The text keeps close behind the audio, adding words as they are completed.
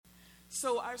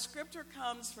So our scripture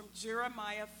comes from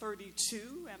Jeremiah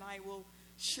 32, and I will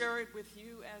share it with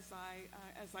you as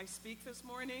I speak this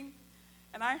morning.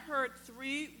 And I heard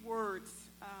 3 words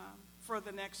for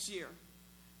the next year.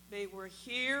 They were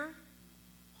hear,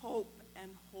 hope,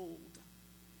 and hold.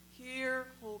 Hear,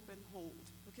 hope, and hold.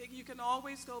 Okay, you can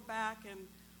always go back and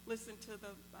listen to the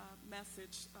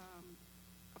message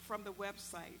from the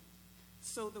website.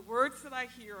 So the words that I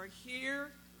hear are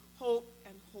hear, hope,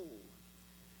 and hold.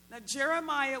 Now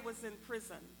Jeremiah was in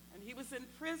prison, and he was in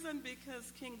prison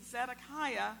because King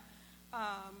Zedekiah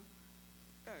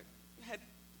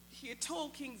had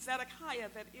told King Zedekiah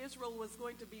that Israel was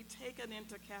going to be taken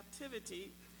into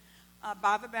captivity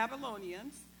by the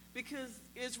Babylonians because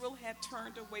Israel had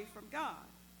turned away from God.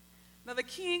 Now the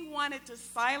king wanted to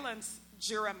silence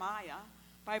Jeremiah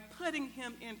by putting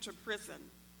him into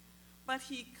prison, but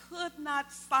he could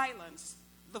not silence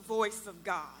the voice of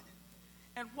God.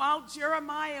 And while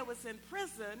Jeremiah was in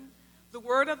prison, the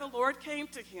word of the Lord came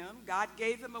to him. God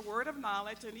gave him a word of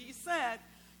knowledge, and he said,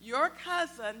 your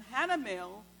cousin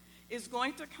Hanamel is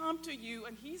going to come to you,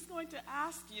 and he's going to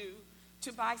ask you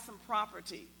to buy some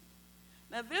property.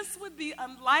 Now, this would be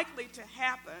unlikely to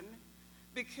happen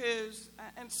because,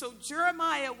 and so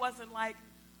Jeremiah wasn't like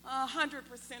 100%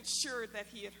 sure that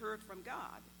he had heard from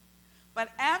God. But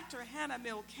after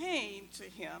Hanamel came to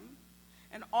him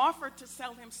and offered to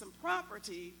sell him some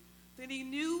property, then he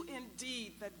knew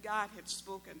indeed that God had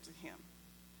spoken to him.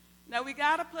 Now, we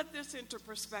got to put this into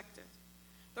perspective.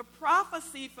 The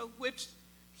prophecy for which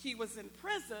he was in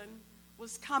prison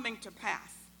was coming to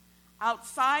pass.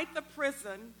 Outside the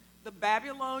prison, the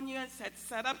Babylonians had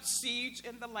set up siege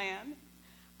in the land.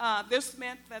 This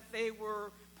meant that they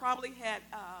probably had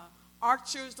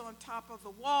archers on top of the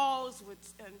walls,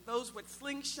 and those with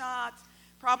slingshots.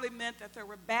 Probably meant that there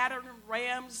were battering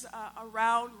rams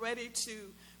around ready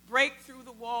to break through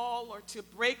the wall or to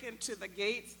break into the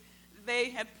gates.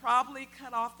 They had probably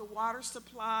cut off the water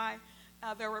supply.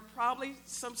 There were probably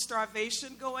some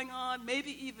starvation going on,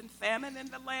 maybe even famine in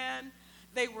the land.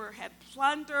 They had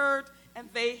plundered and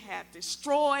they had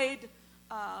destroyed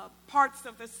parts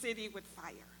of the city with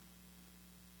fire.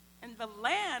 And the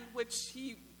land which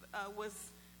he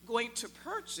was going to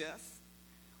purchase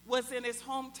was in his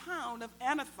hometown of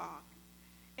Anathoth.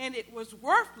 And it was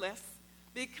worthless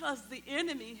because the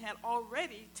enemy had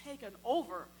already taken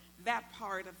over that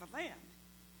part of the land.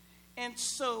 And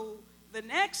so the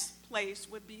next place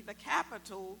would be the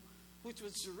capital, which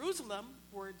was Jerusalem,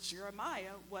 where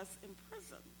Jeremiah was in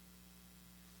prison.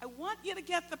 I want you to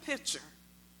get the picture.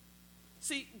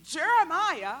 See,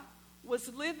 Jeremiah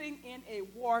was living in a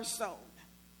war zone.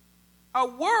 Our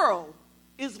world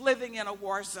is living in a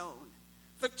war zone.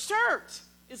 The church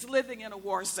is living in a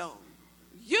war zone.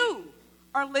 You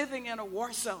are living in a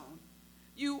war zone.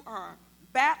 You are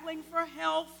battling for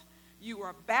health. You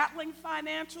are battling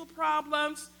financial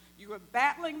problems. You are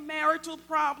battling marital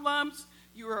problems.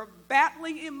 You are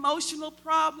battling emotional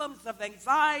problems of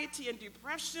anxiety and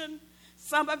depression.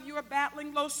 Some of you are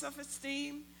battling low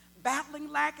self-esteem,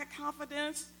 battling lack of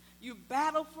confidence. You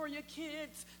battle for your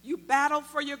kids. You battle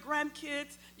for your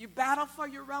grandkids. You battle for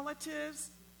your relatives.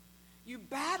 You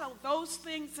battle those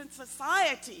things in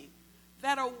society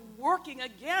that are working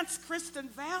against Christian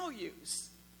values.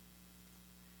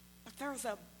 But there's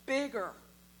a bigger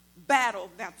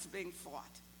battle that's being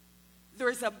fought.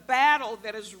 There's a battle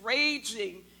that is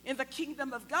raging in the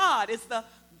kingdom of God. It's the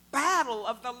battle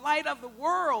of the light of the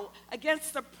world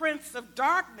against the prince of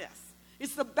darkness.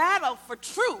 It's the battle for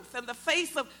truth in the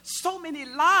face of so many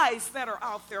lies that are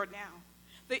out there now.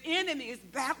 The enemy is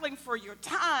battling for your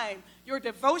time, your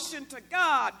devotion to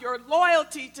God, your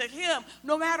loyalty to him,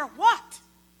 no matter what.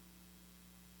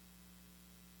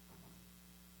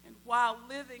 And while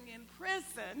living in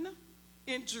prison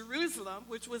in Jerusalem,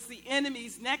 which was the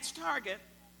enemy's next target,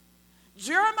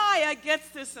 Jeremiah gets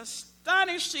this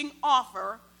astonishing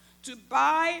offer to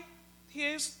buy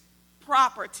his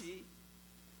property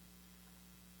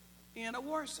in a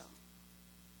war zone.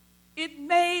 It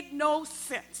made no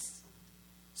sense.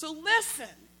 So listen,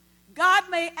 God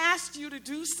may ask you to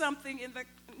do something in the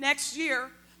next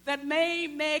year that may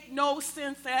make no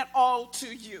sense at all to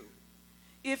you.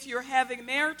 If you're having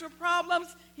marital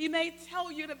problems, he may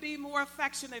tell you to be more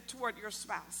affectionate toward your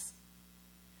spouse.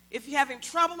 If you're having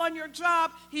trouble on your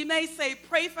job, he may say,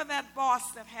 pray for that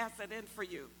boss that has it in for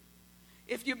you.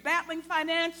 If you're battling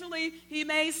financially, he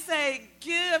may say,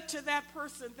 give to that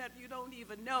person that you don't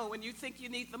even know and you think you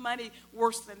need the money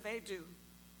worse than they do.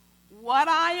 What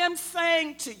I am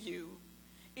saying to you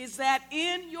is that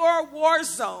in your war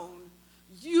zone,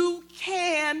 you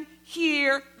can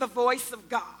hear the voice of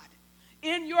God.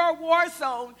 in your war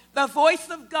zone, the voice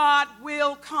of God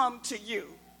will come to you.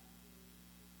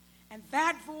 And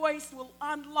that voice will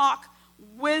unlock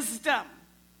wisdom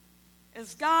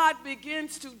as God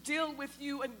begins to deal with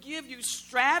you and give you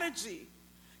strategy.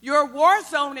 Your war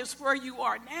zone is where you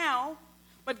are now,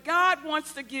 but God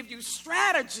wants to give you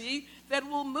strategy that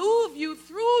will move you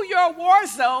through your war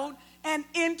zone and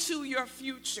into your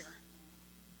future.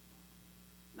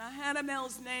 Now,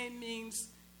 Hanamel's name means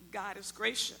God is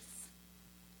gracious.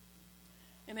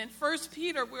 And in 1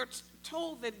 Peter, we're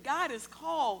told that God is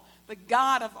called the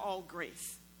God of all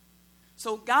grace.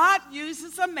 So God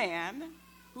uses a man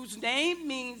whose name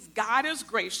means God is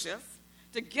gracious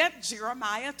to get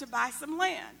Jeremiah to buy some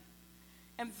land.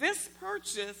 And this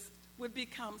purchase would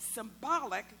become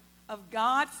symbolic of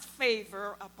God's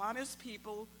favor upon his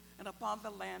people and upon the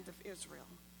land of Israel.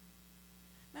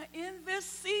 Now, in this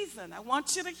season, I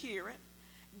want you to hear it.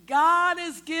 God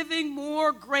is giving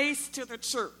more grace to the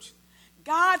church.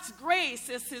 God's grace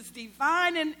is his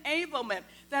divine enablement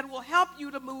that will help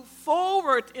you to move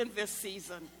forward in this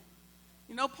season.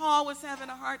 You know, Paul was having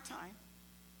a hard time.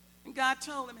 And God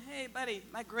told him, hey, buddy,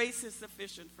 my grace is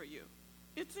sufficient for you.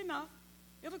 It's enough.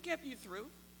 It'll get you through.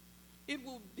 It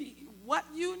will be what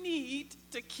you need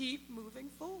to keep moving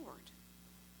forward.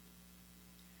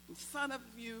 And some of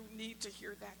you need to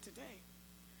hear that today.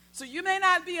 So you may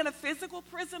not be in a physical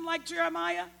prison like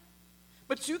Jeremiah,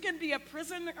 but you can be a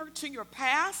prisoner to your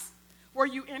past where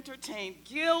you entertain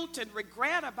guilt and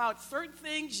regret about certain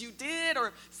things you did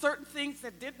or certain things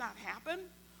that did not happen.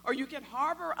 Or you can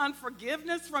harbor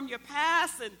unforgiveness from your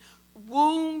past and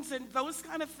wounds and those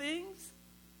kind of things.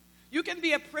 You can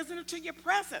be a prisoner to your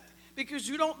present because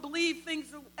you don't believe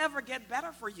things will ever get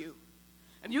better for you.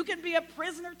 And you can be a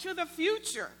prisoner to the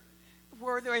future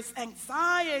where there is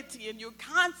anxiety and you're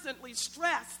constantly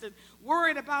stressed and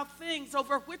worried about things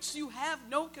over which you have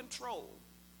no control.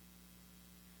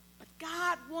 But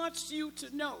God wants you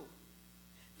to know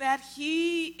that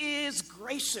he is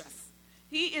gracious.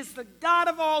 He is the God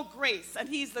of all grace, and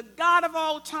he's the God of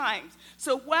all times.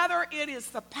 So whether it is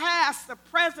the past, the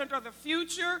present, or the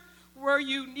future where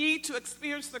you need to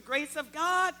experience the grace of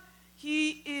God,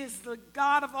 he is the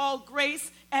God of all grace,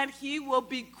 and he will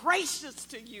be gracious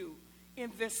to you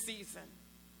in this season.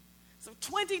 So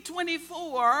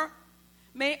 2024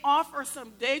 may offer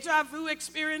some deja vu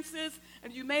experiences,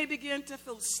 and you may begin to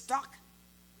feel stuck.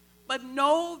 But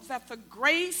know that the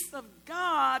grace of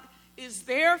God is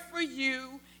there for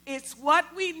you. It's what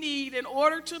we need in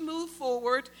order to move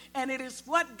forward, and it is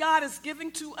what God is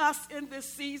giving to us in this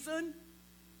season.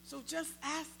 So just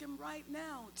ask him right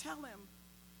now. Tell him,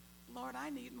 Lord, I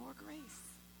need more grace.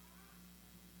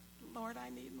 Lord, I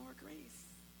need more grace.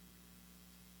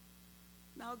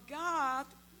 Now, God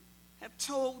had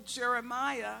told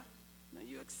Jeremiah, now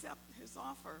you accept his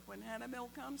offer when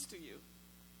Hanamel comes to you.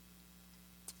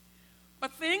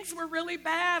 But things were really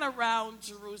bad around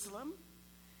Jerusalem.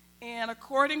 And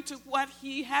according to what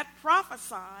he had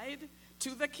prophesied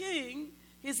to the king,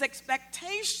 his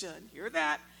expectation, hear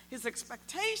that, his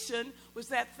expectation was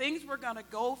that things were going to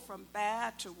go from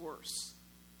bad to worse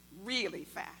really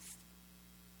fast.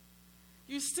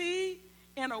 You see,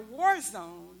 in a war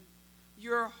zone,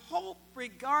 your hope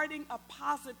regarding a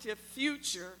positive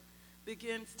future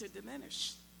begins to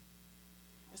diminish,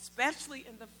 especially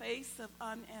in the face of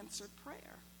unanswered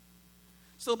prayer.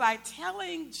 So by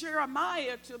telling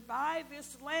Jeremiah to buy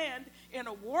this land in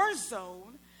a war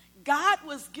zone, God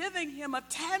was giving him a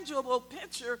tangible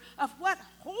picture of what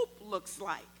hope looks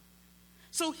like.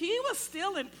 So he was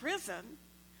still in prison,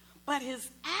 but his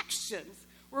actions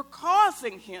were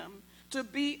causing him to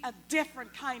be a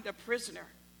different kind of prisoner.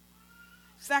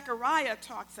 Zechariah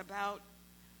talks about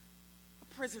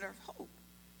a prisoner of hope.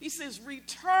 He says,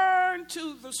 return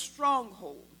to the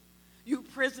stronghold, you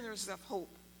prisoners of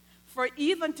hope. For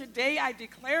even today I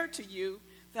declare to you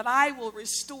that I will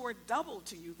restore double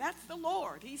to you. That's the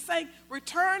Lord. He's saying,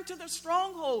 return to the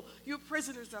stronghold, you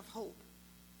prisoners of hope.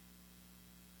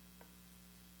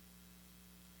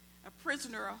 A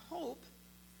prisoner of hope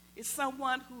is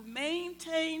someone who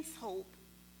maintains hope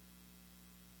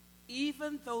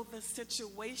even though the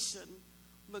situation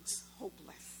looks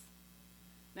hopeless.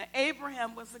 Now,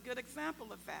 Abraham was a good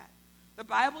example of that. The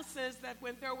Bible says that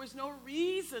when there was no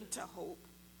reason to hope,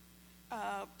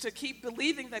 to keep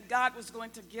believing that God was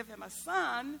going to give him a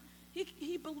son,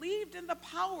 he believed in the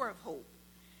power of hope.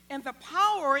 And the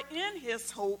power in his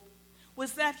hope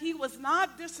was that he was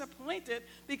not disappointed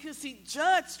because he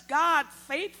judged God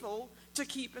faithful to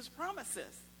keep his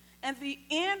promises. And the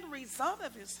end result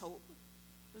of his hope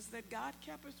was that God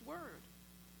kept his word,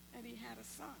 and he had a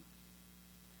son.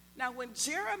 Now, when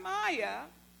Jeremiah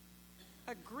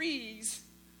agrees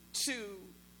to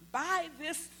buy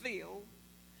this field,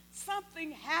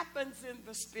 something happens in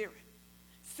the spirit.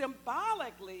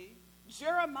 Symbolically,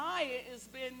 Jeremiah is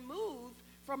being moved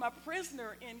from a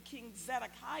prisoner in King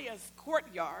Zedekiah's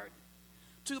courtyard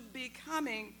to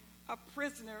becoming a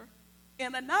prisoner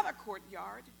in another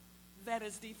courtyard that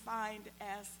is defined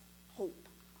as hope.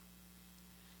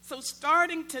 So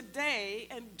starting today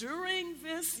and during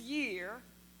this year,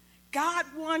 God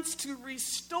wants to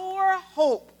restore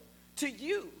hope to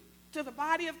you, to the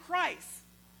body of Christ,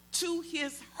 to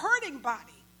his hurting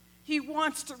body. He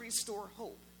wants to restore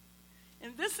hope.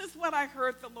 And this is what I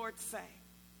heard the Lord say.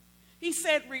 He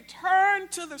said, return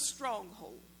to the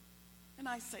stronghold. And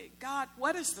I say, God,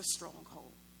 what is the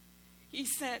stronghold? He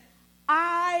said,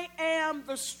 I am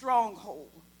the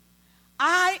stronghold.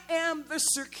 I am the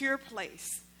secure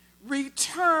place.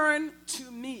 Return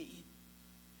to me.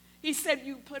 He said,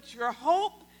 you put your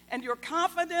hope and your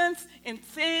confidence in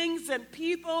things and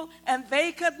people, and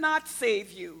they could not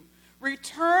save you.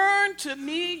 Return to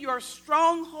me, your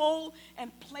stronghold,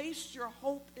 and place your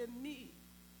hope in me.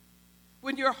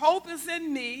 When your hope is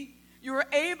in me, you're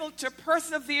able to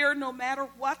persevere no matter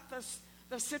what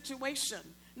the situation,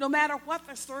 no matter what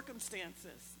the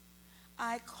circumstances.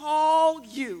 I call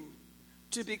you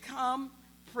to become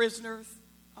prisoners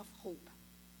of hope.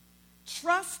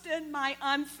 Trust in my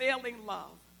unfailing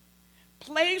love.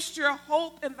 Place your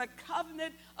hope in the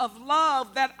covenant of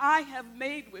love that I have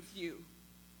made with you.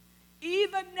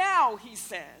 Even now, he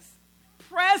says,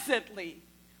 presently,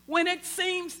 when it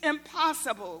seems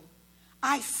impossible,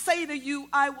 I say to you,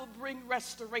 I will bring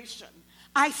restoration.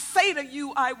 I say to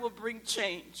you, I will bring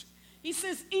change. He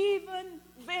says, even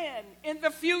then, in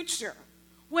the future,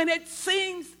 when it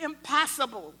seems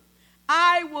impossible,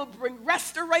 I will bring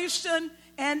restoration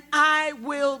and I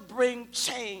will bring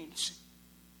change.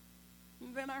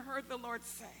 And then I heard the Lord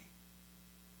say,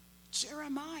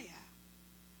 Jeremiah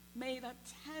made a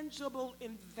tangible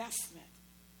investment.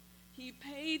 He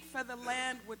paid for the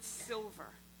land with silver.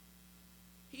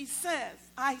 He says,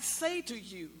 I say to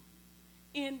you,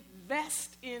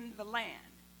 invest in the land.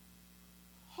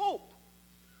 Hope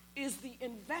is the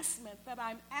investment that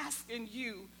I'm asking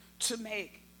you to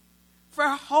make. For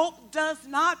hope does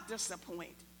not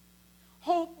disappoint.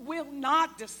 Hope will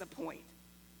not disappoint.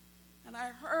 And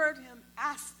I heard him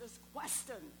ask this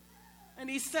question. And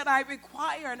he said, I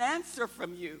require an answer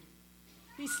from you.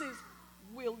 He says,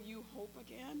 will you hope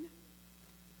again?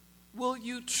 Will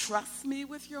you trust me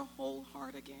with your whole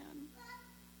heart again?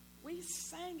 We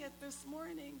sang it this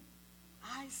morning.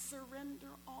 I surrender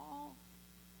all.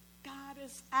 God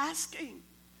is asking,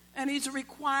 and he's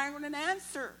requiring an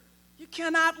answer. You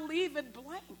cannot leave it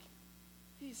blank.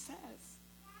 He says,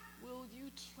 will you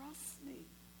trust me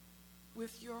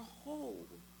with your whole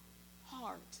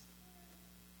heart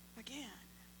again?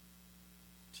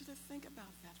 I want you to think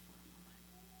about that for a moment.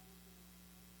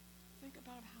 Think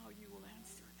about how you will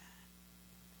answer that.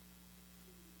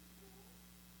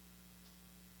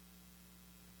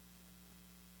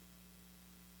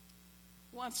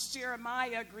 Once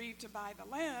Jeremiah agreed to buy the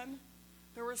land,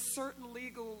 there were certain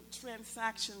legal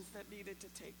transactions that needed to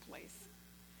take place.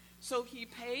 So he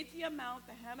paid the amount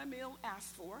the Hanamil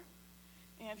asked for,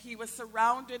 and he was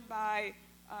surrounded by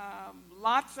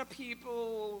lots of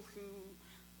people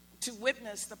to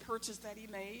witness the purchase that he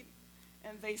made,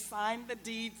 and they signed the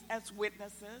deeds as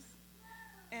witnesses.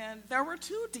 And there were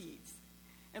two deeds,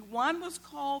 and one was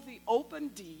called the open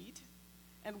deed,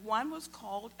 and one was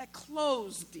called a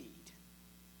closed deed.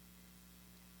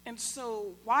 And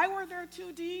so why were there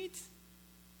two deeds?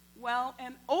 Well,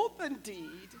 an open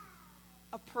deed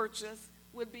of purchase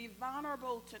would be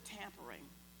vulnerable to tampering.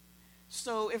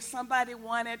 So if somebody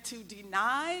wanted to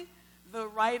deny the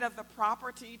right of the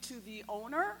property to the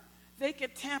owner, they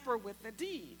could tamper with the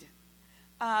deed.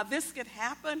 This could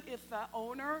happen if the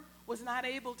owner was not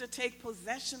able to take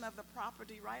possession of the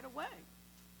property right away.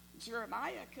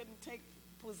 Jeremiah couldn't take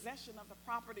possession of the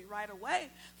property right away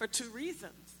for two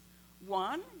reasons.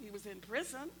 One, he was in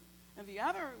prison, and the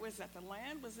other was that the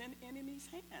land was in enemy's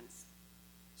hands.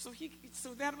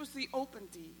 So that was the open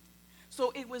deed.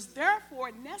 So it was therefore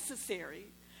necessary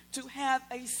to have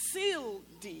a sealed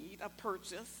deed of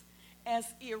purchase as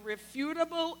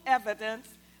irrefutable evidence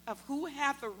of who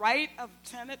had the right of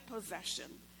tenant possession.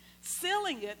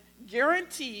 Sealing it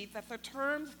guaranteed that the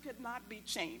terms could not be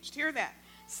changed. Hear that.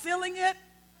 Sealing it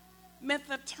meant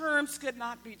the terms could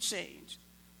not be changed.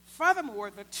 Furthermore,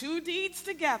 the two deeds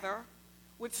together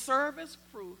would serve as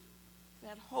proof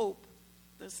that hope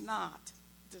does not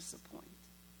disappoint.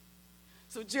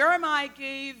 So Jeremiah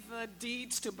gave the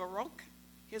deeds to Baruch,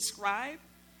 his scribe,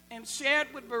 and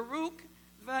shared with Baruch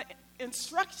the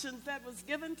instructions that was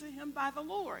given to him by the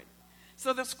Lord.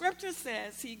 So the scripture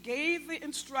says he gave the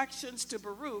instructions to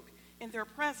Baruch in their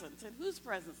presence. In whose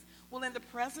presence? Well, in the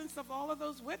presence of all of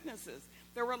those witnesses.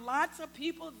 There were lots of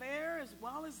people there, as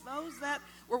well as those that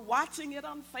were watching it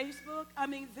on Facebook. I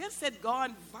mean, this had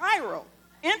gone viral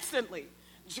instantly.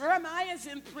 Jeremiah's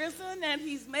in prison, and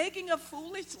he's making a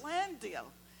foolish land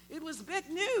deal. It was big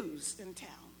news in town.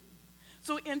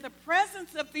 So in the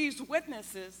presence of these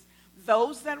witnesses,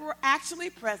 those that were actually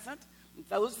present,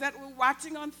 those that were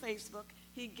watching on Facebook,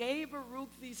 he gave Baruch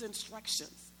these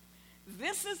instructions.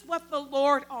 This is what the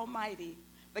Lord Almighty,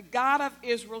 the God of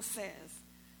Israel, says.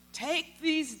 Take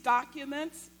these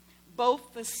documents,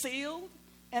 both the sealed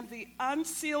and the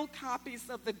unsealed copies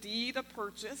of the deed of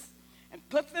purchase, and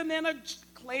put them in a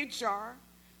clay jar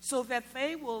so that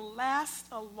they will last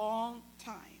a long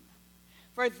time.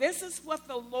 For this is what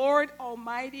the Lord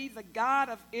Almighty, the God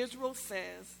of Israel,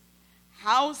 says.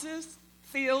 Houses,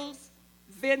 fields,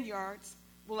 vineyards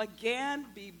will again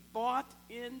be bought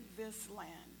in this land.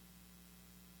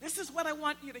 This is what I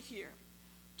want you to hear.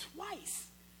 Twice,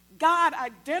 God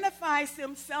identifies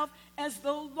himself as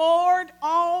the Lord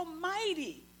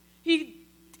Almighty. He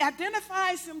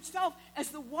identifies himself as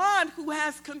the one who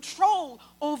has control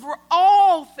over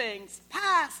all things,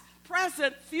 past,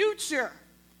 present, future.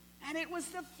 And it was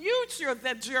the future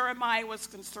that Jeremiah was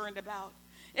concerned about.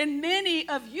 And many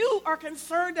of you are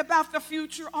concerned about the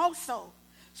future also.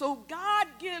 So God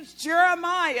gives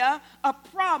Jeremiah a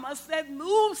promise that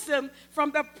moves him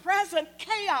from the present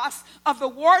chaos of the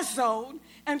war zone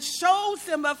and shows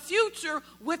him a future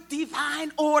with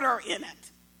divine order in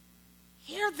it.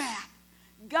 Hear that.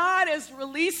 God is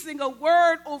releasing a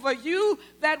word over you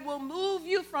that will move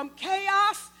you from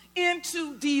chaos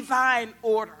into divine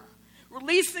order.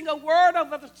 Releasing a word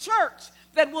over the church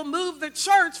that will move the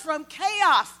church from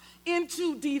chaos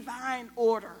into divine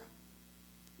order.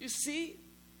 You see,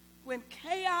 when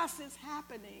chaos is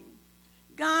happening,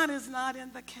 God is not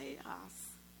in the chaos.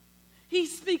 He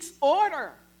speaks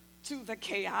order to the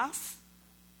chaos.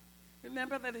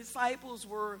 Remember the disciples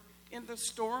were in the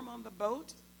storm on the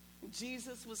boat?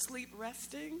 Jesus was sleep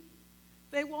resting.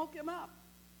 They woke him up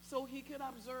so he could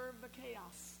observe the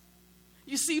chaos.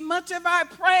 You see, much of our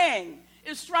praying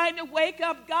is trying to wake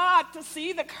up God to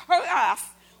see the chaos.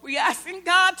 We're asking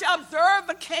God to observe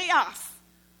the chaos.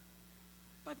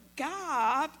 But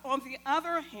God, on the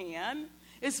other hand,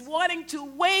 is wanting to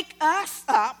wake us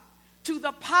up to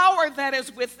the power that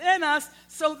is within us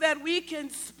so that we can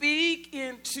speak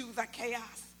into the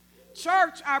chaos.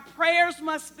 Church, our prayers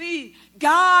must be,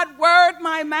 God, word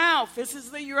my mouth. This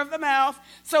is the year of the mouth,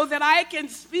 so that I can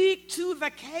speak to the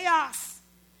chaos.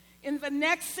 In the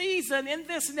next season, in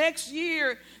this next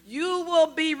year, you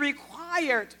will be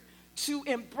required to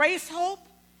embrace hope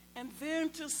and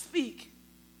then to speak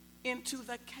into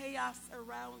the chaos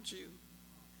around you.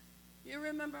 You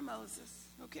remember Moses,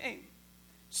 okay?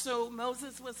 So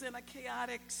Moses was in a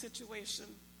chaotic situation.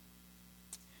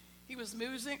 He was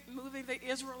moving the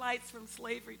Israelites from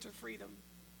slavery to freedom.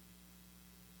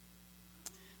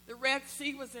 The Red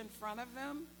Sea was in front of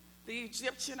them, the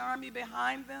Egyptian army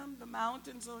behind them, the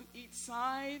mountains on each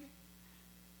side.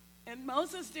 And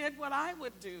Moses did what I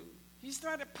would do. He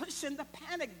started pushing the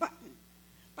panic button.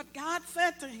 But God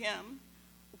said to him,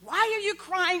 why are you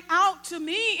crying out to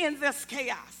me in this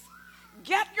chaos?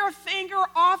 Get your finger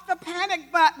off the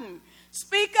panic button.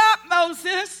 Speak up,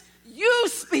 Moses. You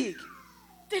speak.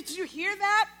 Did you hear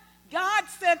that? God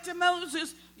said to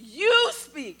Moses, you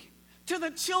speak to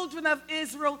the children of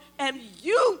Israel and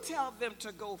you tell them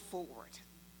to go forward.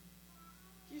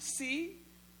 You see,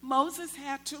 Moses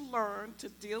had to learn to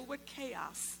deal with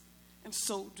chaos, and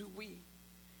so do we.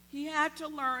 He had to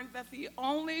learn that the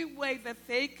only way that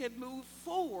they could move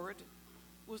forward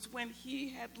was when he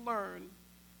had learned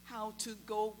how to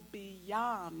go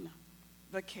beyond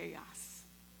the chaos.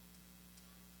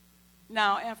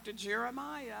 Now, after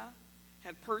Jeremiah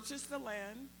had purchased the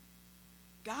land,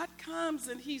 God comes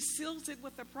and he seals it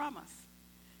with a promise.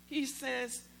 He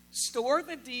says, store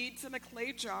the deeds in a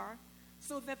clay jar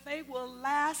so that they will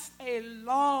last a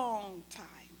long time.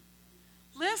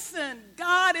 Listen,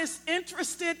 God is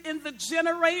interested in the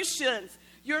generations.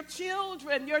 Your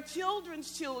children, your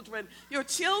children's children, your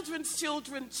children's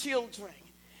children's children.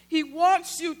 He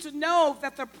wants you to know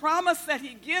that the promise that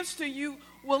he gives to you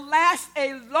will last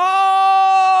a long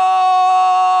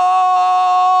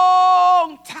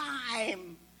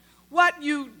time. What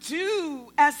you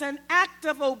do as an act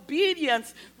of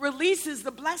obedience releases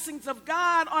the blessings of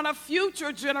God on a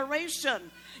future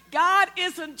generation. God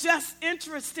isn't just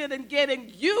interested in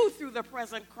getting you through the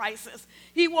present crisis.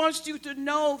 He wants you to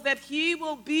know that he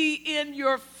will be in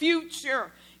your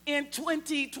future, in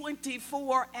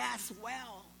 2024 as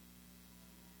well.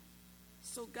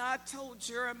 So God told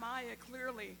Jeremiah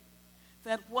clearly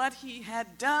that what he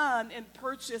had done in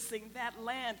purchasing that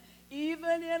land,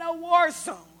 even in a war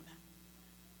zone,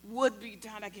 would be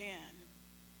done again.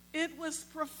 It was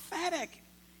prophetic.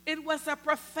 It was a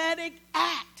prophetic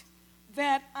act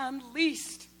that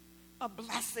unleashed a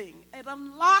blessing. It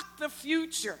unlocked the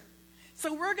future.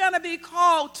 So we're going to be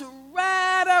called to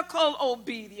radical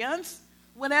obedience.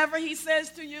 Whenever he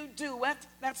says to you, do it.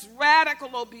 That's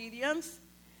radical obedience.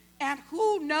 And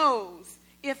who knows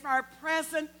if our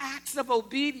present acts of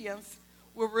obedience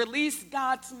will release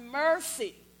God's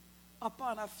mercy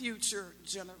upon a future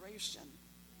generation.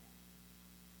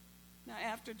 Now,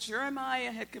 after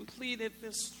Jeremiah had completed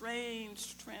this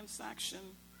strange transaction,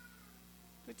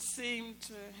 which seemed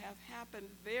to have happened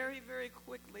very, very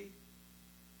quickly,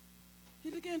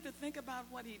 he began to think about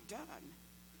what he'd done.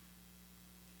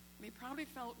 And he probably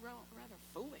felt rather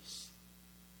foolish,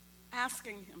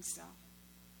 asking himself,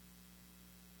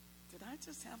 did I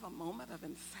just have a moment of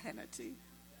insanity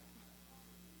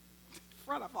in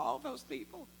front of all those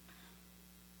people?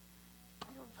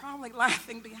 They were probably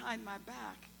laughing behind my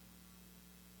back.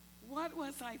 What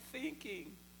was I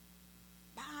thinking?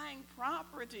 Buying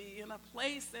property in a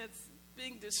place that's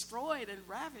being destroyed and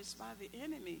ravished by the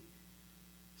enemy.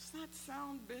 It's not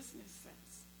sound business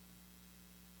sense.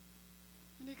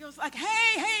 And he goes like,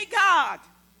 hey, God,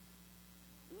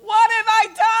 what have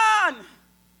I done?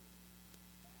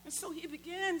 And so he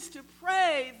begins to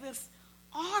pray this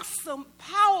awesome,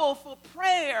 powerful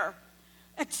prayer,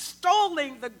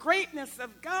 extolling the greatness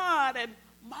of God and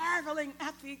marveling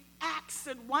at the acts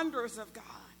and wonders of God.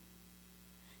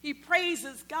 He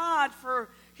praises God for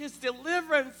his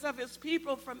deliverance of his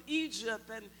people from Egypt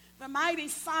and the mighty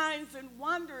signs and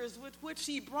wonders with which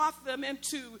he brought them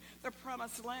into the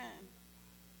promised land.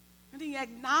 And he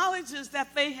acknowledges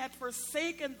that they had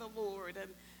forsaken the Lord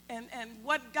and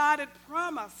what God had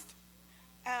promised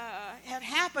had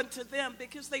happened to them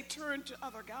because they turned to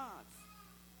other gods.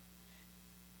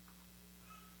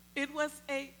 It was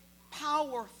a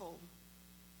powerful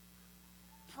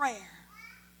prayer,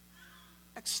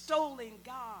 extolling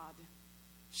God,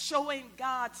 showing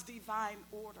God's divine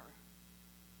order.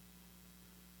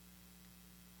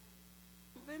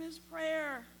 Then his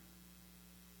prayer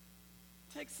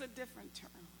takes a different turn.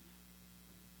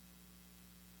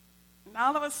 And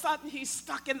all of a sudden, he's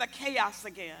stuck in the chaos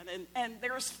again, and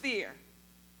there's fear.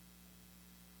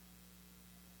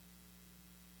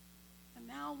 And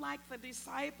now, like the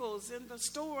disciples in the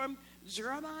storm,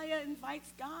 Jeremiah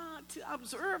invites God to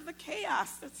observe the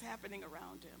chaos that's happening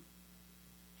around him.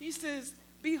 He says,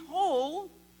 behold,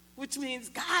 which means,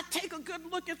 God, take a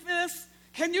good look at this.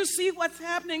 Can you see what's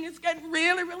happening? It's getting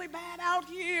really, really bad out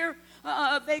here.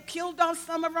 They killed off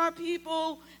some of our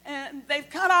people, and they've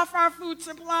cut off our food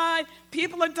supply.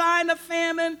 People are dying of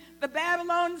famine. The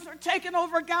Babylonians are taking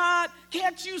over God.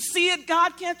 Can't you see it,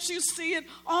 God? Can't you see it?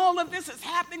 All of this is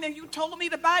happening, and you told me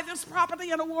to buy this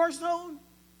property in a war zone.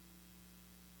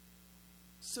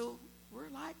 So we're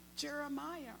like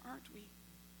Jeremiah, aren't we?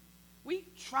 We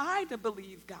try to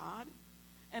believe God,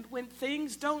 and when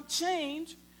things don't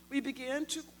change, we begin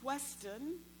to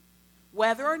question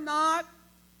whether or not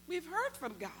we've heard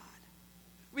from God.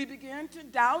 We begin to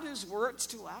doubt his words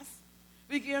to us.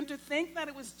 We begin to think that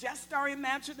it was just our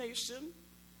imagination.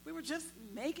 We were just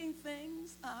making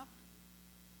things up.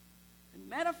 And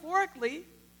metaphorically,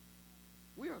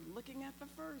 we are looking at the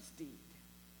first deed.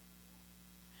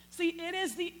 See, it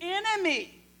is the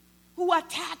enemy who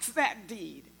attacks that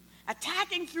deed.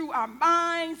 Attacking through our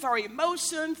minds, our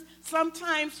emotions,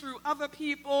 sometimes through other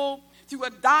people, through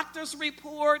a doctor's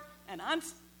report, an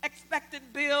unexpected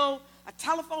bill, a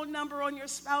telephone number on your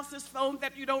spouse's phone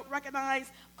that you don't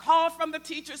recognize, call from the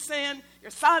teacher saying your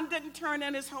son didn't turn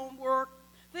in his homework.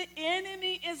 The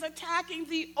enemy is attacking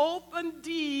the open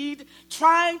deed,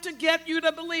 trying to get you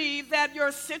to believe that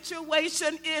your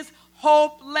situation is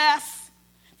hopeless,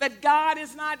 that God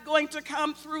is not going to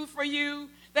come through for you,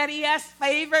 that he has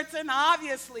favorites, and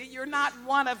obviously you're not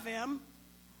one of them.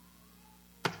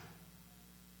 But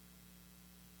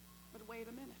wait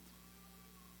a minute.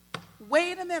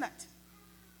 Wait a minute.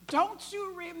 Don't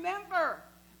you remember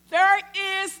there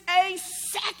is a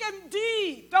second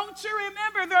deed? Don't you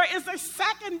remember there is a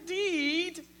second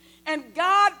deed? And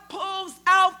God pulls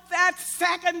out that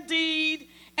second deed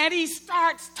and he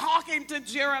starts talking to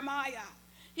Jeremiah.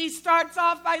 He starts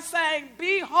off by saying,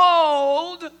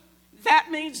 behold. That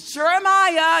means,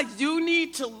 Jeremiah, you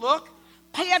need to look,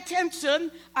 pay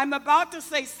attention. I'm about to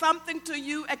say something to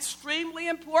you extremely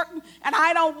important, and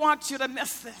I don't want you to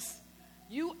miss this.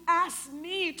 You asked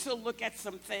me to look at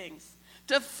some things,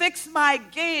 to fix my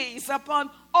gaze upon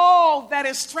all that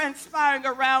is transpiring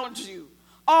around you.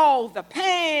 All the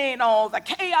pain, all the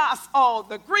chaos, all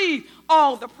the grief,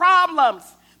 all the problems,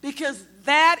 because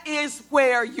that is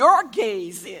where your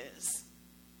gaze is.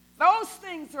 Those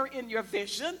things are in your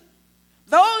vision.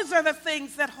 Those are the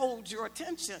things that hold your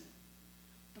attention.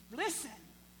 But listen,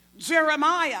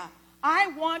 Jeremiah, I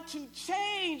want to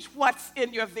change what's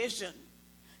in your vision.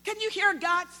 Can you hear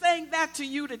God saying that to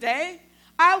you today?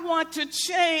 I want to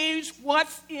change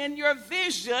what's in your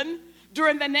vision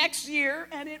during the next year,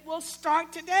 and it will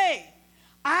start today.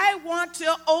 I want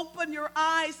to open your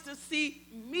eyes to see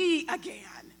me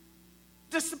again.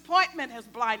 Disappointment has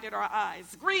blinded our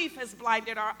eyes. Grief has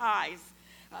blinded our eyes.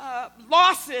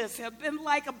 Losses have been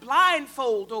like a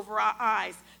blindfold over our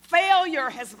eyes. Failure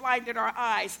has blinded our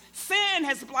eyes. Sin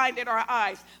has blinded our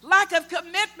eyes. Lack of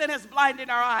commitment has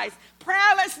blinded our eyes.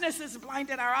 Prayerlessness has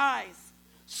blinded our eyes.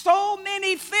 So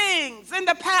many things in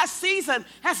the past season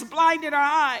has blinded our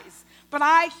eyes. But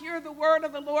I hear the word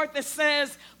of the Lord that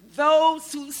says,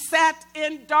 those who sat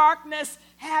in darkness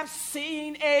have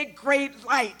seen a great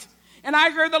light. And I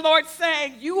heard the Lord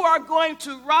saying, you are going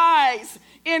to rise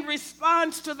in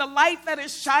response to the light that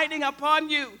is shining upon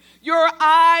you. Your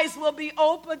eyes will be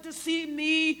open to see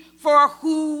me for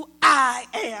who I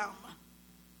am.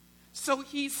 So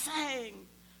he's saying,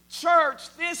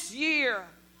 church, this year,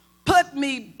 put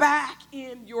me back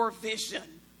in your vision.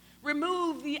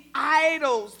 Remove the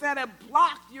idols that have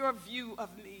blocked your view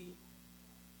of me.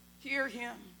 Hear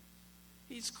him.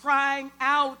 He's crying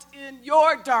out in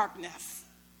your darkness.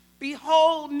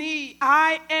 Behold me,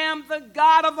 I am the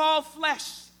God of all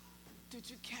flesh. Did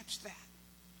you catch that?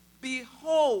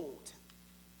 Behold,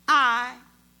 I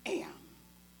am.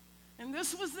 And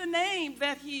this was the name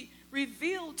that he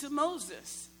revealed to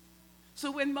Moses. So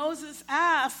when Moses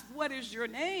asked, what is your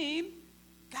name?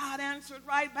 God answered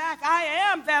right back, I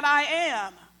am that I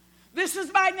am. This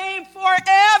is my name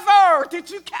forever.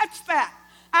 Did you catch that?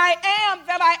 I am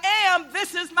that I am.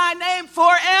 This is my name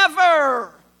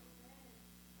forever.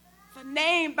 The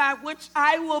name by which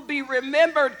I will be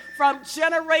remembered from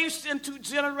generation to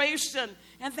generation.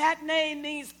 And that name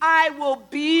means I will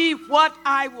be what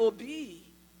I will be.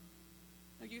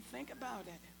 Now you think about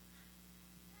it.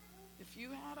 If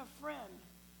you had a friend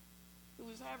who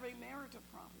was having marital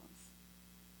problems,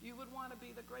 you would want to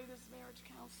be the greatest marriage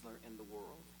counselor in the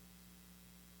world.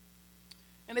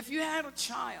 And if you had a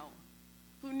child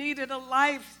who needed a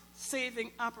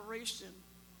life-saving operation,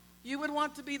 you would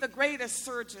want to be the greatest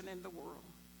surgeon in the world.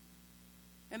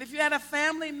 And if you had a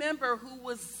family member who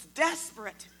was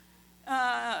desperate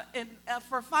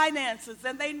for finances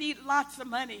and they need lots of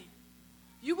money,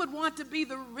 you would want to be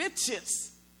the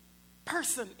richest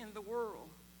person in the world.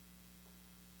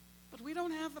 But we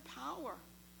don't have the power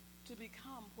to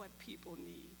become what people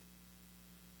need.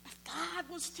 But God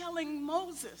was telling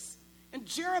Moses and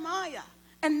Jeremiah,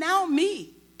 and now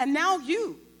me, and now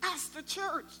you, as the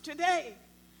church today,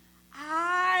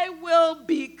 I will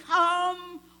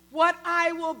become what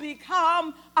I will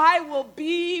become. I will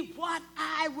be what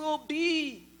I will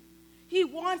be. He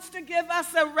wants to give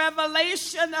us a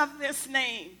revelation of this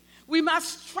name. We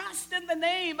must trust in the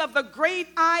name of the great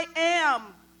I am.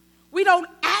 We don't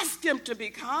ask him to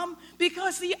become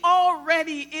because he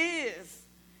already is.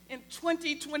 In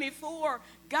 2024,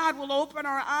 God will open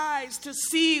our eyes to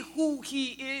see who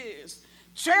he is.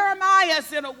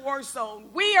 Jeremiah's in a war zone.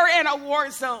 We are in a war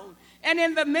zone. And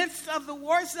in the midst of the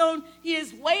war zone, he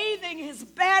is waving his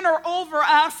banner over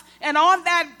us. And on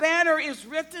that banner is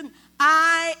written,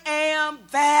 I am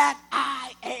that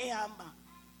I am.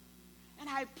 And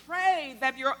I pray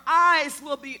that your eyes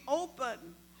will be open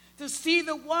to see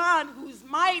the one who's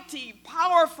mighty,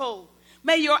 powerful.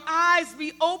 May your eyes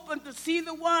be open to see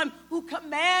the one who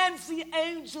commands the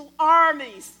angel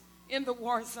armies in the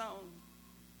war zone.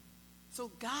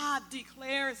 So God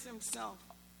declares himself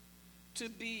to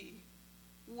be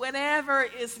whatever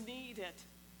is needed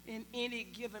in any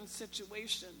given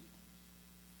situation.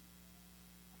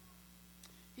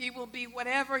 He will be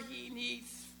whatever he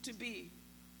needs to be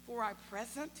for our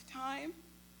present time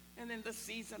and in the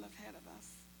season ahead of us.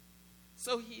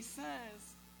 So he says,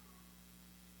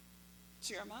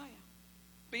 Jeremiah,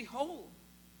 behold,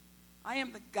 I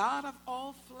am the God of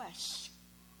all flesh.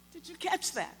 Did you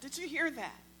catch that? Did you hear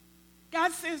that?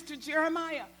 God says to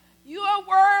Jeremiah, you are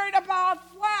worried about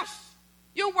flesh.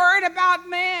 You're worried about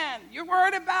man. You're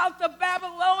worried about the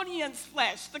Babylonians'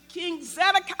 flesh, the King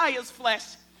Zedekiah's flesh,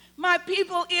 my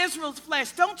people Israel's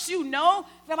flesh. Don't you know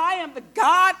that I am the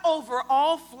God over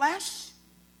all flesh?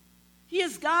 He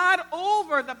is God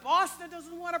over the boss that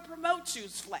doesn't want to promote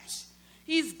you's flesh.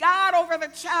 He's God over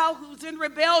the child who's in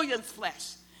rebellion's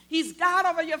flesh. He's God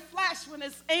over your flesh when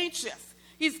it's anxious.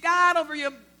 He's God over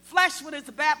your flesh when it's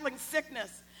battling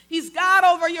sickness. He's God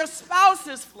over your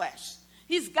spouse's flesh.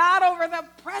 He's God over the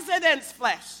president's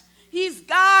flesh. He's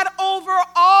God over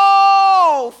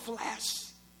all flesh.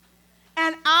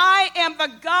 And I am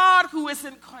the God who is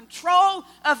in control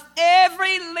of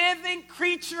every living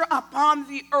creature upon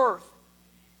the earth.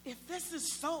 If this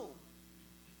is so,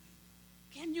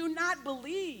 can you not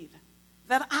believe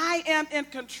that I am in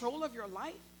control of your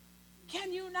life?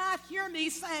 Can you not hear me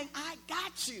saying, I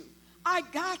got you. I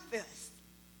got this.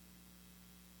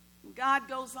 And God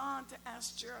goes on to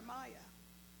ask Jeremiah,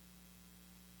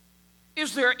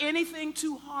 is there anything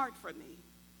too hard for me?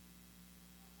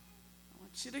 I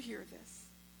want you to hear this.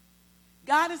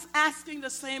 God is asking the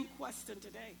same question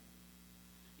today.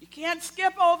 You can't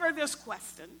skip over this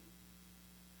question,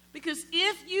 because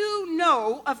if you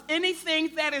know of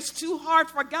anything that is too hard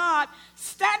for God,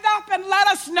 stand up and let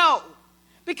us know.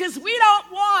 Because we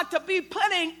don't want to be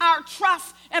putting our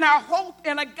trust and our hope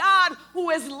in a God who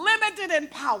is limited in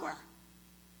power.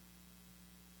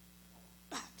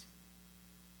 But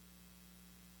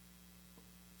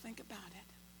think about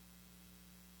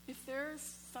it. If there's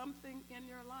something in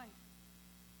your life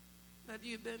that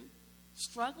you've been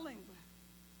struggling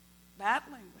with,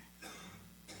 battling with,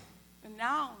 and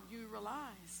now you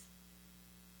realize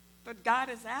that God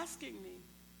is asking me,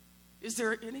 is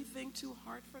there anything too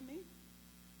hard for me?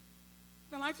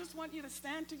 Then I just want you to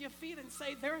stand to your feet and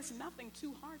say, there is nothing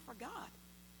too hard for God.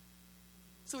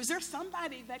 So is there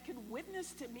somebody that can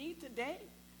witness to me today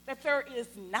that there is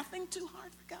nothing too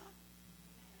hard for God?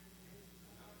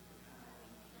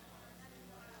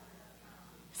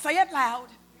 Say it loud.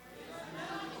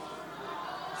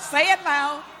 Say it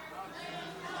loud.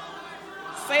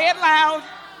 Say it loud.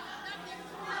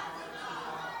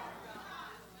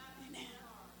 Amen.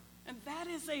 And that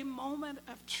is a moment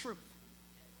of truth.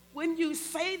 When you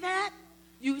say that,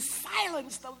 you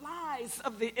silence the lies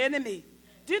of the enemy.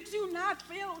 Did you not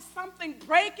feel something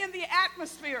break in the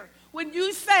atmosphere when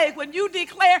you say, when you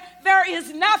declare, there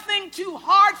is nothing too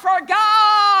hard for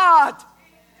God?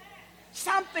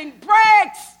 Something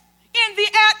breaks in the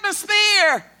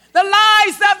atmosphere. The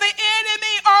lies of the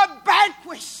enemy are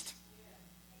vanquished.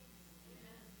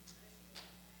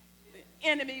 The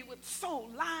enemy would sow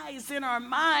lies in our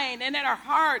mind and in our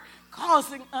heart,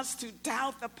 causing us to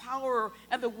doubt the power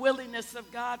and the willingness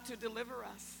of God to deliver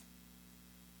us.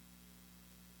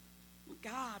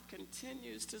 God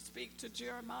continues to speak to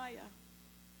Jeremiah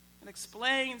and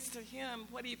explains to him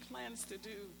what he plans to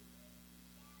do.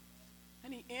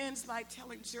 And he ends by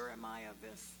telling Jeremiah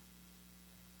this.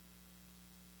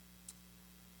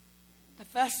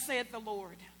 But thus saith the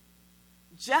Lord,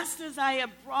 just as I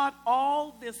have brought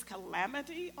all this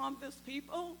calamity on this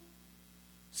people,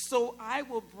 so I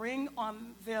will bring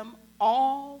on them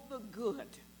all the good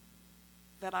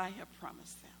that I have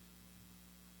promised them.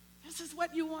 This is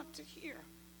what you want to hear.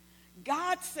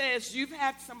 God says you've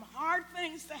had some hard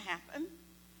things to happen.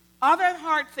 Other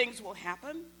hard things will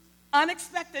happen.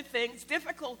 Unexpected things,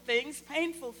 difficult things,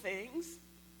 painful things.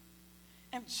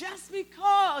 And just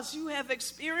because you have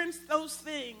experienced those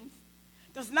things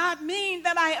does not mean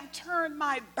that I have turned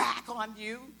my back on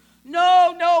you.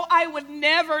 No, I would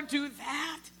never do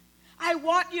that. I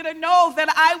want you to know that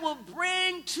I will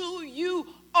bring to you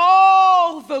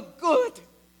all the good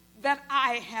that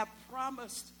I have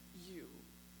promised you.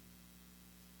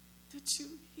 Did you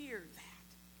hear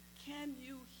that? Can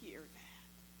you hear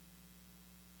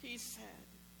that? He said,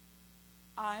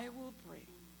 I will bring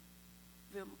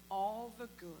them all the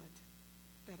good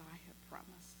that I have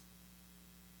promised.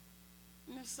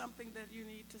 And there's something that you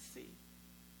need to see.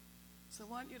 So I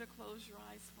want you to close your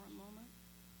eyes for a moment.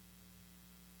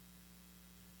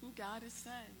 And God is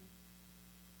saying,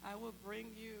 I will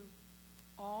bring you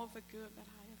all the good that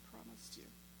I have promised you.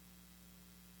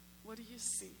 What do you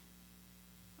see?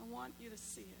 I want you to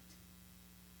see it.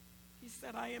 He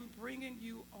said, I am bringing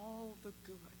you all the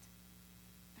good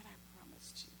that I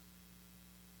promised you.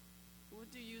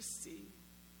 What do you see?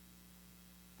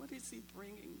 What is he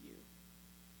bringing you?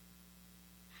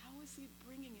 How is he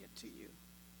bringing it to you?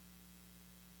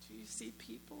 Do you see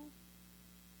people?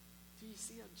 Do you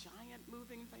see a giant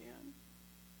moving van?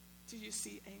 Do you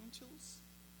see angels?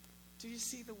 Do you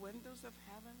see the windows of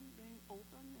heaven being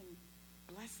open and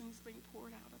blessings being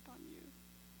poured out upon you?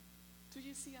 Do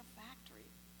you see a factory,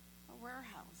 a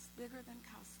warehouse bigger than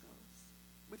Costco's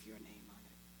with your name on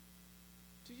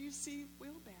it? Do you see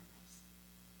wheelbarrows?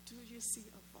 Do you see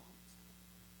a vault?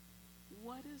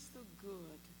 What is the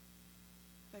good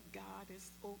that God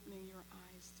is opening your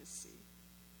eyes to see?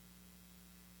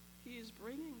 He is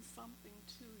bringing something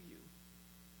to you,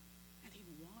 and he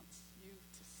wants you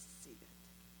to see.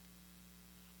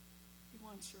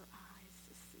 wants your eyes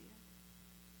to see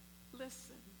it.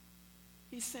 Listen,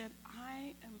 he said,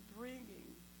 I am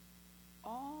bringing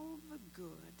all the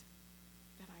good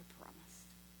that I promised.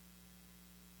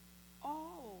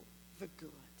 All the good.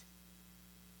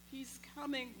 He's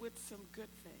coming with some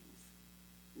good things,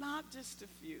 not just a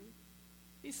few.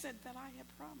 He said that I had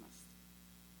promised.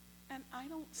 And I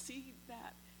don't see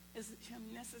that as him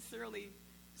necessarily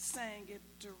saying it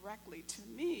directly to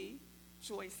me.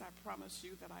 Joyce, I promise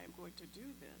you that I am going to do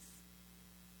this.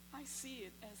 I see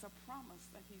it as a promise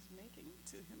that he's making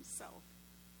to himself.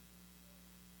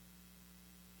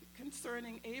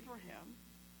 Concerning Abraham,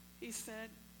 he said,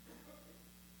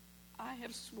 I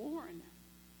have sworn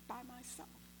by myself,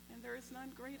 and there is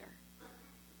none greater,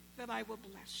 that I will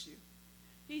bless you.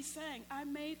 He's saying, I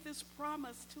made this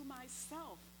promise to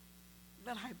myself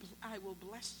that I will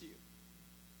bless you.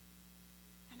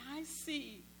 And I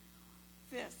see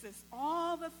this as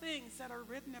all the things that are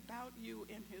written about you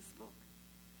in his book.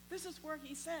 This is where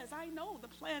he says, I know the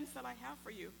plans that I have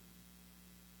for you.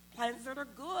 Plans that are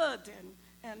good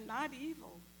and not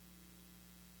evil.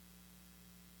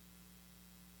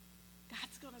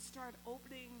 God's going to start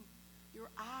opening your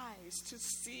eyes to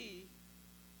see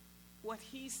what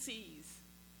he sees.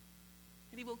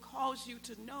 And he will cause you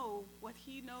to know what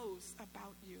he knows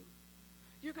about you.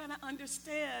 You're going to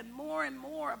understand more and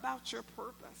more about your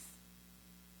purpose.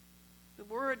 The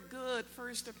word good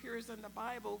first appears in the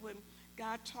Bible when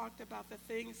God talked about the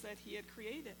things that he had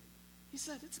created. He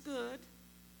said, it's good.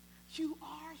 You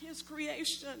are his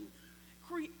creation,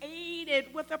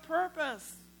 created with a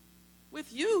purpose.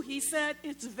 With you, he said,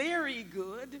 it's very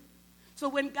good. So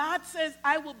when God says,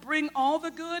 I will bring all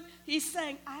the good, he's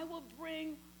saying, I will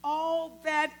bring all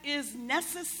that is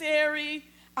necessary.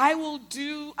 I will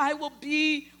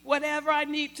be whatever I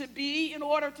need to be in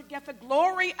order to get the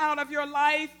glory out of your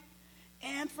life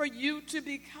and for you to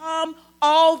become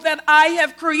all that I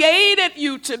have created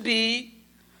you to be.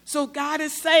 So God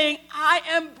is saying, I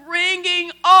am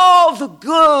bringing all the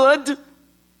good.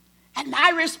 And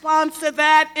my response to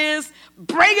that is,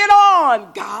 bring it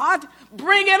on, God.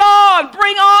 Bring it on.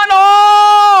 Bring on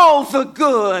all the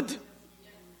good.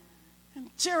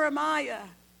 And Jeremiah,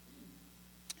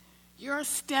 your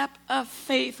step of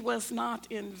faith was not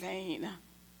in vain.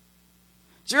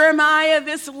 Jeremiah,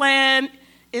 this land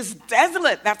is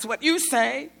desolate. That's what you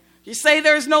say. You say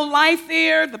there's no life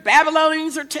there. The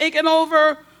Babylonians are taking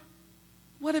over.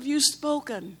 What have you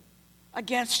spoken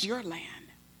against your land,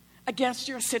 against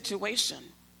your situation?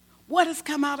 What has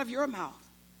come out of your mouth?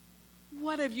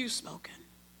 What have you spoken?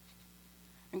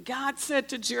 And God said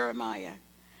to Jeremiah,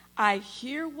 I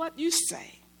hear what you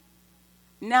say.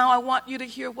 Now I want you to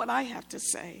hear what I have to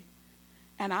say.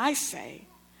 And I say,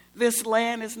 this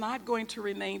land is not going to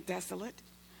remain desolate.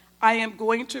 I am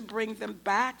going to bring them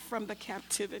back from the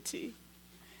captivity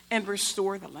and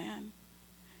restore the land.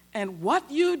 And what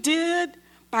you did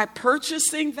by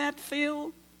purchasing that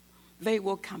field, they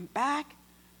will come back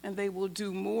and they will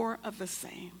do more of the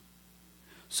same.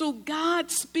 So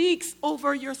God speaks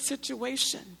over your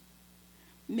situation.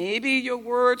 Maybe your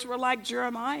words were like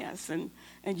Jeremiah's and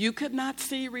you could not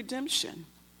see redemption.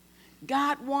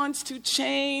 God wants to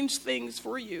change things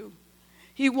for you.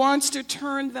 He wants to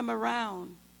turn them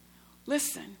around.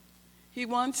 Listen, he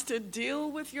wants to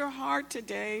deal with your heart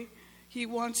today. He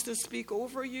wants to speak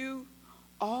over you.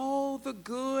 All the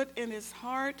good in his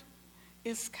heart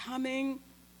is coming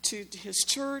to his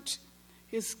church.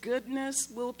 His goodness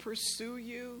will pursue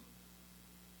you.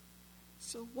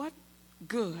 So what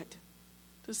good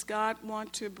does God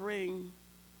want to bring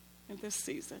in this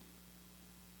season?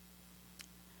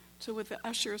 So with the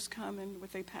ushers come and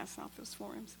would they pass out those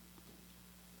forms?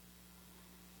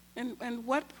 And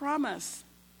what promise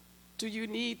do you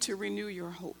need to renew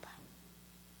your hope?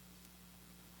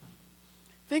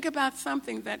 Think about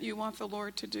something that you want the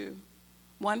Lord to do.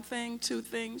 One thing, two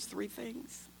things, three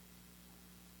things.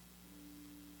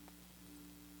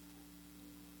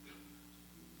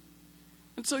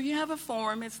 And so you have a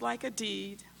form. It's like a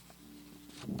deed,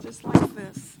 just like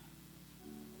this.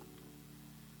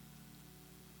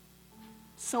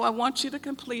 So I want you to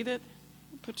complete it.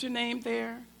 Put your name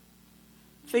there.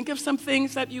 Think of some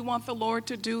things that you want the Lord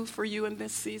to do for you in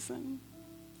this season.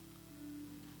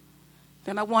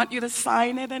 Then I want you to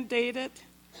sign it and date it.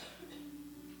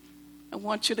 I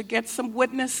want you to get some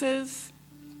witnesses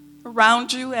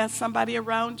around you, ask somebody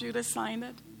around you to sign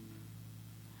it.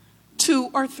 2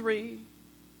 or 3.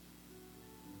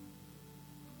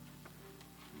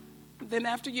 Then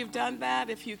after you've done that,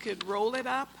 if you could roll it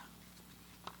up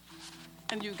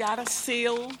and you got a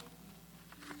seal,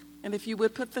 and if you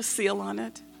would put the seal on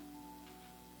it,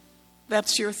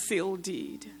 that's your seal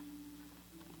deed.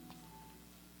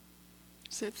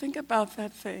 So think about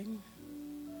that thing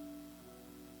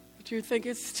that you think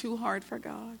it's too hard for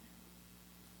God.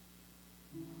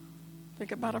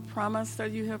 Think about a promise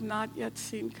that you have not yet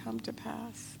seen come to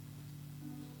pass.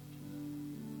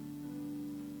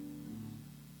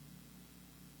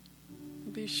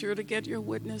 Be sure to get your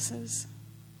witnesses.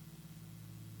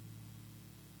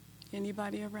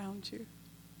 Anybody around you.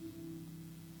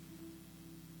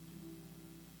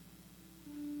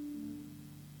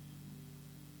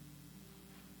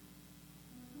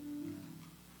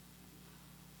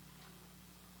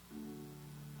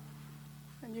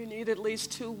 And you need at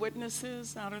least 2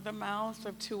 witnesses. Out of the mouth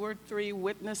of 2 or 3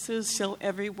 witnesses shall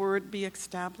every word be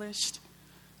established.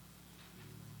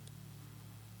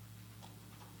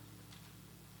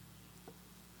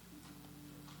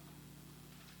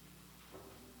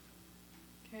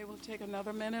 Okay, we'll take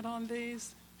another minute on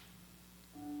these.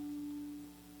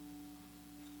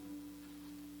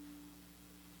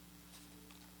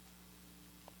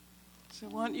 So I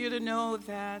want you to know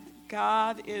that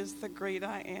God is the great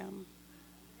I am.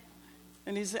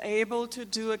 And he's able to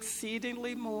do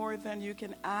exceedingly more than you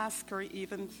can ask or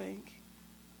even think.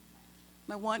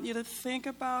 And I want you to think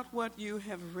about what you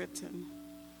have written.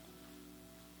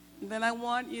 And then I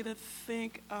want you to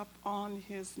think up on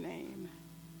his name.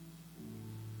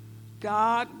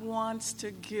 God wants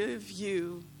to give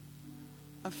you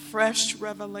a fresh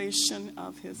revelation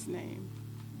of his name.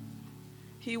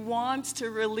 He wants to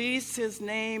release his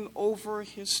name over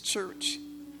his church,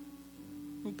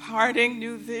 imparting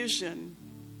new vision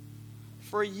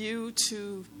for you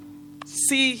to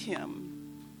see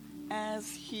him as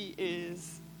he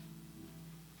is.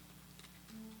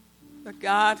 The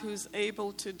God who's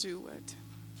able to do it.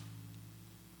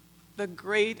 The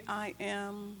great I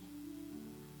am.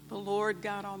 The Lord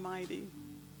God Almighty.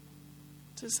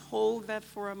 Just hold that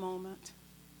for a moment.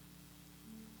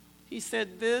 He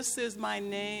said, this is my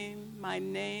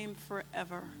name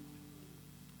forever.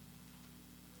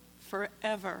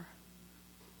 Forever.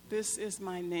 This is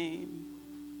my name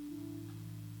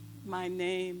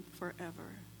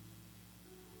forever.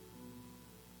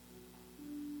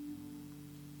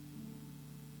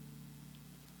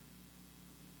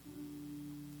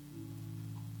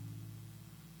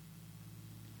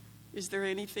 Is there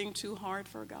anything too hard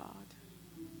for God?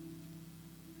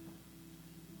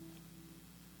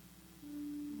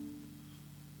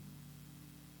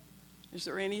 Is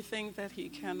there anything that he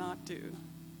cannot do?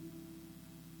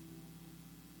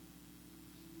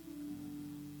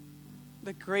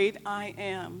 The great I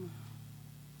am.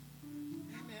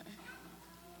 Amen.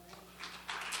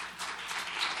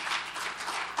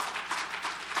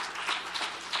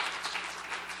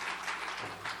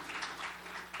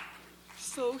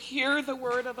 So hear the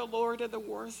word of the Lord in the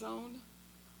war zone.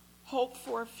 Hope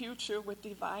for a future with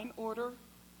divine order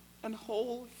and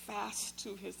hold fast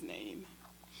to his name.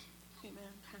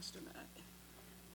 Amen. Pastor Matt.